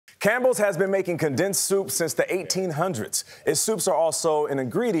Campbell's has been making condensed soup since the 1800s. Its soups are also an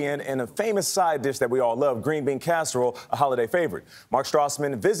ingredient in a famous side dish that we all love, green bean casserole, a holiday favorite. Mark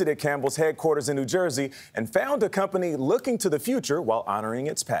Strassman visited Campbell's headquarters in New Jersey and found a company looking to the future while honoring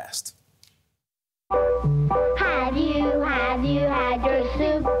its past. Have you had your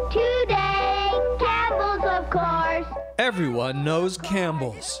soup today? Campbell's, of course. Everyone knows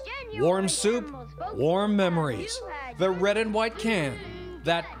Campbell's. Warm soup, warm memories. The red and white can,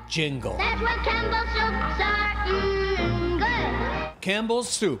 that jingle. That's what Campbell's soups are. Good. Campbell's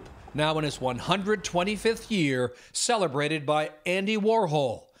soup, now in its 125th year, celebrated by Andy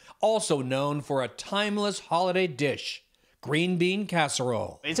Warhol, also known for a timeless holiday dish, green bean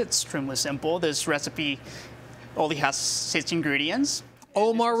casserole. It's extremely simple. This recipe only has 6 ingredients.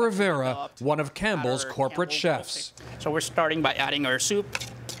 Omar Rivera, one of Campbell's corporate chefs. So we're starting by adding our soup.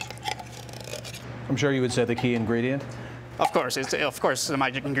 I'm sure you would say the key ingredient. Of course, it's the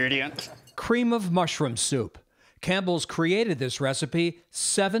magic ingredient. Cream of mushroom soup. Campbell's created this recipe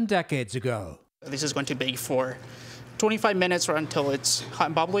 7 decades ago. This is going to bake for 25 minutes or until it's hot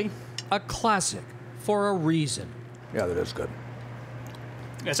and bubbly. A classic for a reason. Yeah, that is good.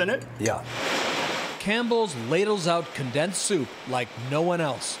 Isn't it? Yeah. Campbell's ladles out condensed soup like no one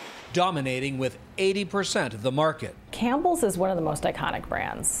else, dominating with 80% of the market. Campbell's is one of the most iconic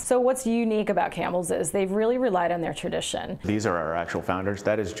brands. So what's unique about Campbell's is they've really relied on their tradition. These are our actual founders.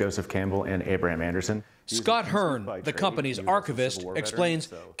 That is Joseph Campbell and Abraham Anderson. Scott Hearn, the company's archivist, explains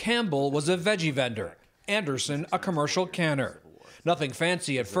Campbell was a veggie vendor, Anderson a commercial canner. Nothing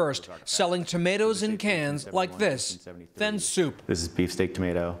fancy at first, selling tomatoes in cans like this, then soup. This is beefsteak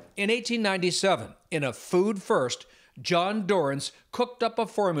tomato. In 1897, in a food first, John Dorrance cooked up a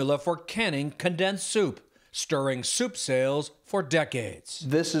formula for canning condensed soup, stirring soup sales for decades.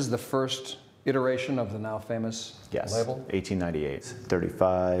 This is the first iteration of the now famous label? 1898,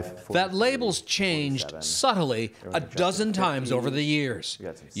 35. 40, that label's changed subtly a dozen times over the years.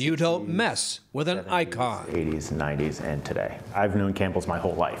 You don't mess with an icon. 80s, 90s, and today. I've known Campbell's my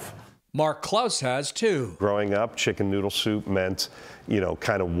whole life. Mark Klaus has too. Growing up, chicken noodle soup meant,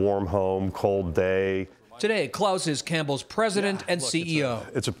 kind of warm home, cold day. Today, Klaus is Campbell's president and CEO.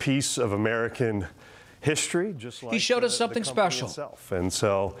 It's a piece of American history, just like he showed us something special. Itself. And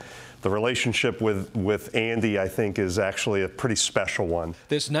so the relationship with Andy, I think, is actually a pretty special one.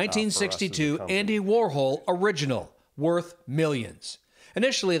 This 1962 Andy Warhol original, worth millions.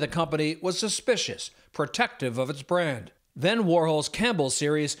 Initially, the company was suspicious, protective of its brand. Then Warhol's Campbell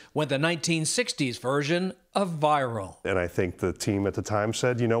series went the 1960s version of viral. And I think the team at the time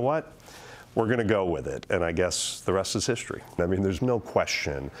said, you know what? We're going to go with it, and I guess the rest is history. I mean, there's no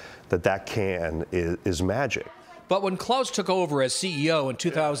question that can is magic. But when Klaus took over as CEO in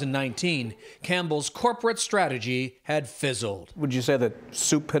 2019, Campbell's corporate strategy had fizzled. Would you say that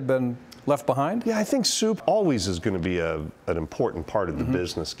soup had been left behind? Yeah, I think soup always is going to be an important part of the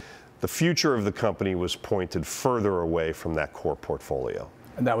business. The future of the company was pointed further away from that core portfolio.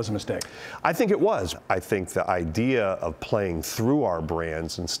 And that was a mistake. I think it was. I think the idea of playing through our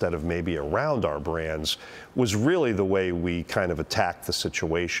brands instead of maybe around our brands was really the way we kind of attacked the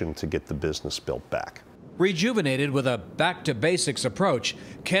situation to get the business built back. Rejuvenated with a back-to-basics approach,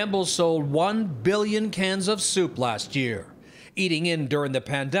 Campbell sold 1 billion cans of soup last year. Eating in during the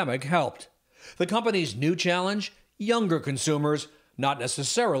pandemic helped. The company's new challenge? Younger consumers, not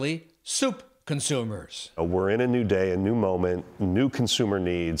necessarily soup consumers. We're in a new day, a new moment, new consumer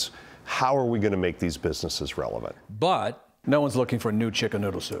needs. How are we going to make these businesses relevant? But no one's looking for new chicken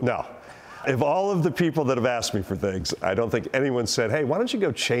noodle soup. No. If all of the people that have asked me for things, I don't think anyone said, hey, why don't you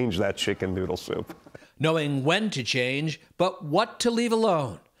go change that chicken noodle soup? Knowing when to change, but what to leave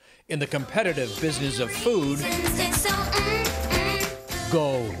alone. In the competitive business of food,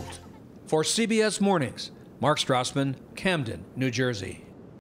 gold. For CBS Mornings, Mark Strassman, Camden, New Jersey.